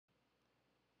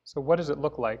So what does it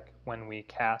look like when we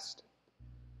cast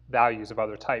values of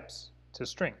other types to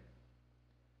string?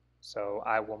 So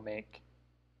I will make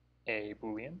a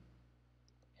Boolean, and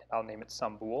I'll name it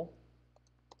SomeBool,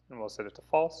 and we'll set it to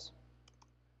false.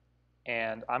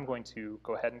 And I'm going to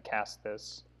go ahead and cast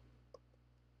this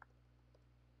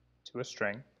to a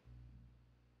string.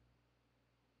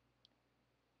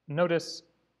 Notice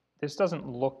this doesn't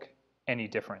look any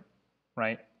different,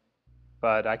 right?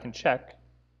 But I can check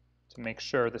to make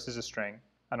sure this is a string.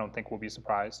 I don't think we'll be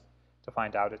surprised to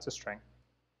find out it's a string.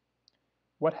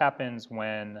 What happens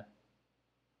when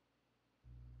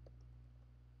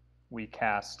we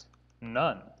cast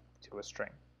none to a string?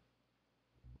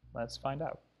 Let's find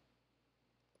out.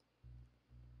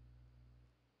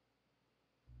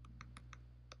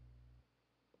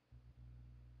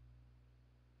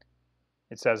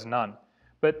 It says none,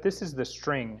 but this is the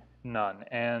string none,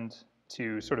 and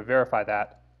to sort of verify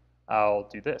that, I'll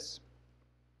do this.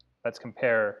 Let's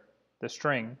compare the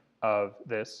string of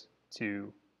this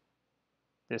to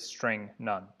this string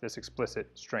none, this explicit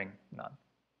string none.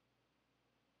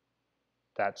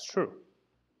 That's true.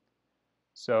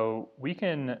 So we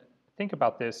can think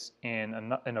about this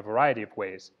in a variety of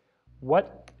ways.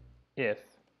 What if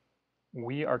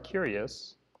we are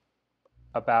curious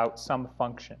about some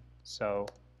function? So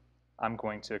I'm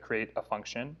going to create a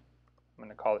function. I'm going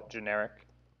to call it generic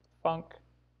func,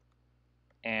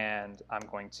 and I'm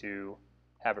going to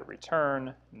have it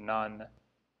return none.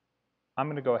 I'm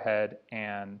going to go ahead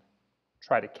and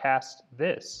try to cast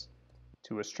this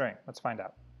to a string. Let's find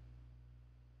out.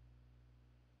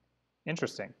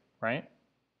 Interesting, right?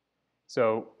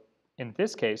 So in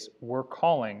this case, we're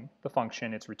calling the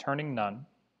function, it's returning none,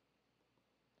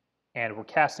 and we're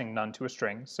casting none to a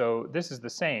string. So this is the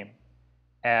same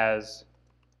as,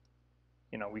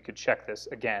 we could check this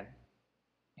again,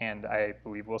 and I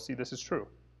believe we'll see this is true.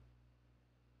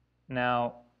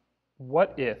 Now,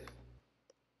 what if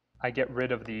I get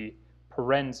rid of the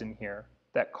parens in here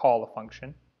that call a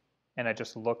function, and I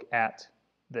just look at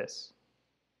this?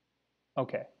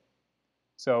 Okay,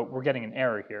 so we're getting an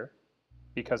error here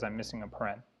because I'm missing a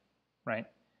paren, right?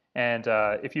 And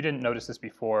if you didn't notice this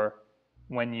before,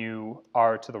 when you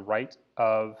are to the right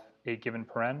of a given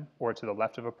paren or to the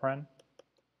left of a paren,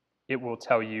 it will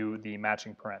tell you the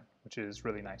matching paren, which is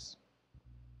really nice.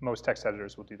 Most text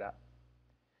editors will do that.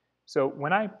 So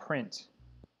when I print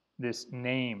this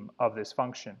name of this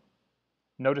function,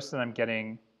 notice that I'm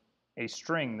getting a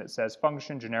string that says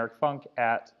function generic func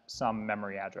at some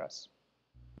memory address.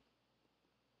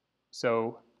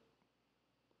 So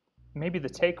maybe the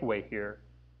takeaway here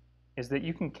is that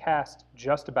you can cast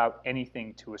just about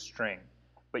anything to a string,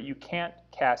 but you can't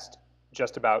cast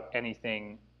just about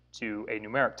anything to a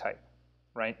numeric type,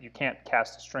 right? You can't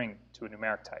cast a string to a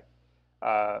numeric type.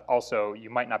 Also, you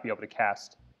might not be able to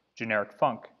cast generic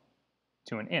func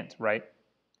to an int, right?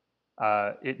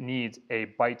 It needs a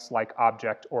bytes-like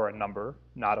object or a number,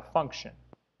 not a function.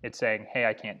 It's saying, hey,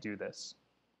 I can't do this.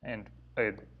 And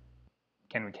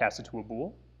can we cast it to a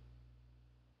bool?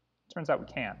 Turns out we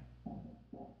can.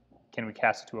 Can we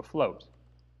cast it to a float?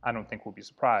 I don't think we'll be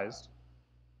surprised.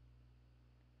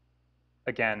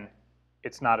 Again,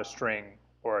 it's not a string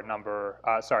or a number.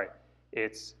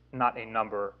 It's not a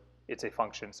number. It's a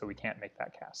function, so we can't make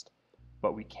that cast.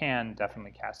 But we can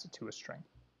definitely cast it to a string.